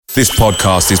This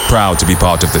podcast is proud to be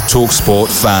part of the TalkSport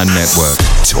Fan Network.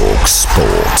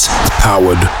 TalkSport.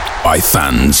 Powered by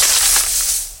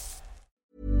fans.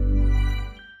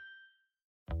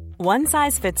 One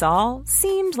size fits all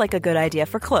seemed like a good idea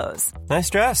for clothes. Nice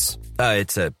dress.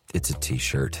 It's a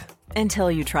t-shirt.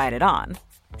 Until you tried it on.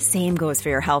 Same goes for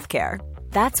your healthcare.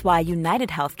 That's why United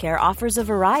Healthcare offers a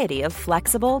variety of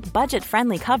flexible,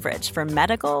 budget-friendly coverage for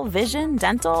medical, vision,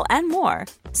 dental, and more.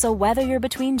 So whether you're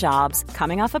between jobs,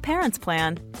 coming off a parent's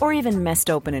plan, or even missed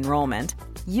open enrollment,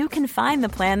 you can find the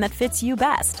plan that fits you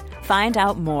best. Find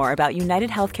out more about United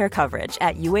Healthcare coverage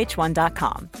at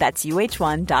uh1.com. That's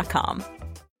uh1.com.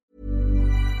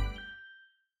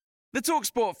 The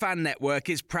TalkSport Fan Network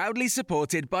is proudly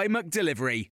supported by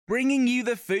McDelivery, bringing you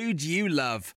the food you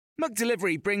love.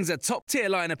 McDelivery brings a top-tier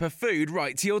lineup of food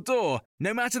right to your door.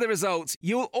 No matter the result,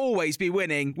 you'll always be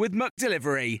winning with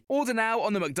McDelivery. Order now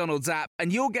on the McDonald's app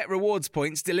and you'll get rewards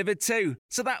points delivered too.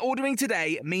 So that ordering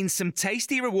today means some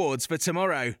tasty rewards for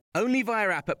tomorrow. Only via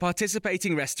app at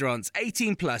participating restaurants.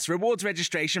 18 plus. Rewards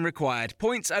registration required.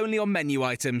 Points only on menu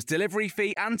items. Delivery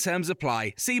fee and terms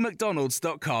apply. See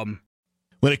mcdonalds.com.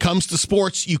 When it comes to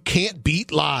sports, you can't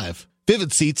beat live.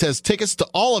 Vivid Seats has tickets to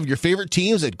all of your favorite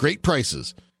teams at great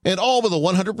prices. And all with a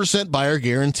 100% buyer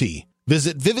guarantee.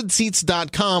 Visit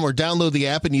vividseats.com or download the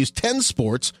app and use 10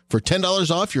 Sports for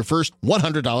 $10 off your first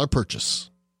 $100 purchase.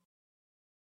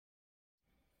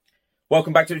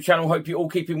 Welcome back to the channel. Hope you're all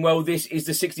keeping well. This is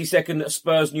the 60-second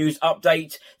Spurs news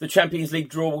update. The Champions League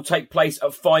draw will take place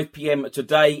at 5 p.m.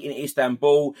 today in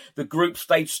Istanbul. The group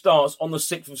stage starts on the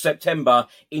 6th of September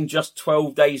in just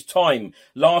 12 days' time.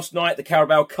 Last night, the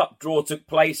Carabao Cup draw took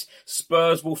place.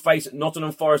 Spurs will face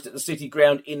Nottingham Forest at the City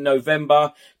Ground in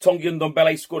November. Tonguin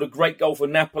Ndombele scored a great goal for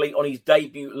Napoli on his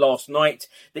debut last night.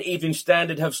 The Evening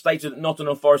Standard have stated that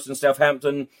Nottingham Forest and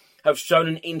Southampton have shown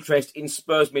an interest in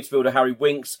Spurs midfielder Harry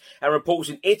Winks, and reports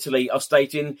in Italy are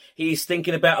stating he is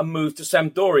thinking about a move to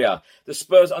Sampdoria. The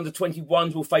Spurs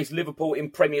under-21s will face Liverpool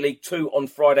in Premier League 2 on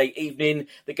Friday evening.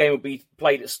 The game will be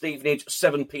played at Stevenage,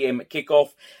 7 p.m.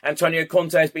 kickoff. Antonio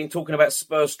Conte has been talking about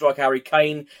Spurs striker Harry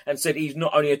Kane and said he's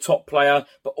not only a top player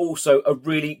but also a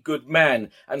really good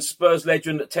man. And Spurs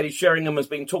legend Teddy Sheringham has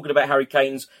been talking about Harry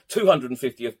Kane's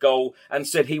 250th goal and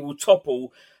said he will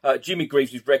topple Jimmy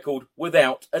Greaves' record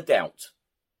without a doubt.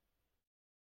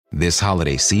 This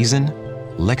holiday season,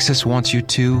 Lexus wants you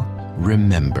to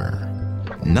remember.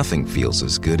 Nothing feels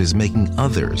as good as making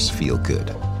others feel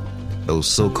good. Those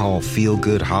so-called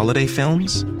feel-good holiday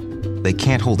films? They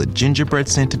can't hold a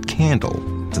gingerbread-scented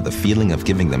candle to the feeling of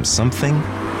giving them something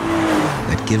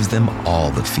that gives them all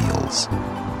the feels.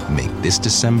 Make this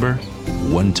December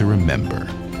one to remember.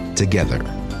 Together.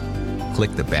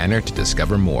 Click the banner to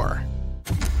discover more.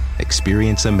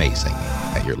 Experience amazing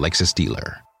at your Lexus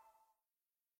dealer.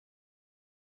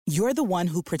 You're the one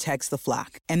who protects the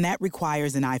flock, and that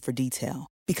requires an eye for detail.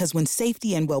 Because when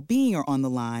safety and well-being are on the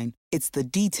line, it's the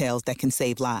details that can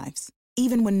save lives.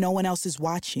 Even when no one else is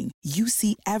watching, you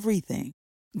see everything.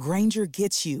 Grainger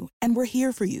gets you, and we're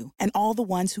here for you, and all the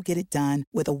ones who get it done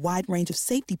with a wide range of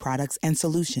safety products and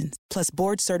solutions. Plus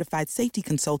board-certified safety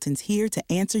consultants here to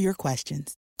answer your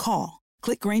questions. Call,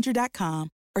 click Grainger.com,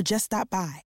 or just stop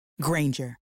by.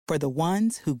 Grainger, for the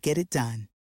ones who get it done.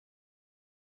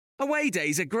 Away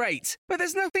days are great, but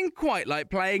there's nothing quite like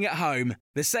playing at home.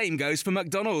 The same goes for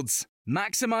McDonald's.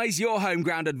 Maximise your home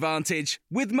ground advantage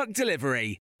with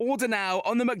McDelivery. Order now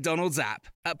on the McDonald's app.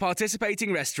 At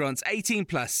participating restaurants, 18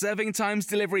 plus, serving times,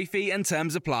 delivery fee and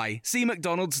terms apply. See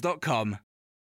mcdonalds.com.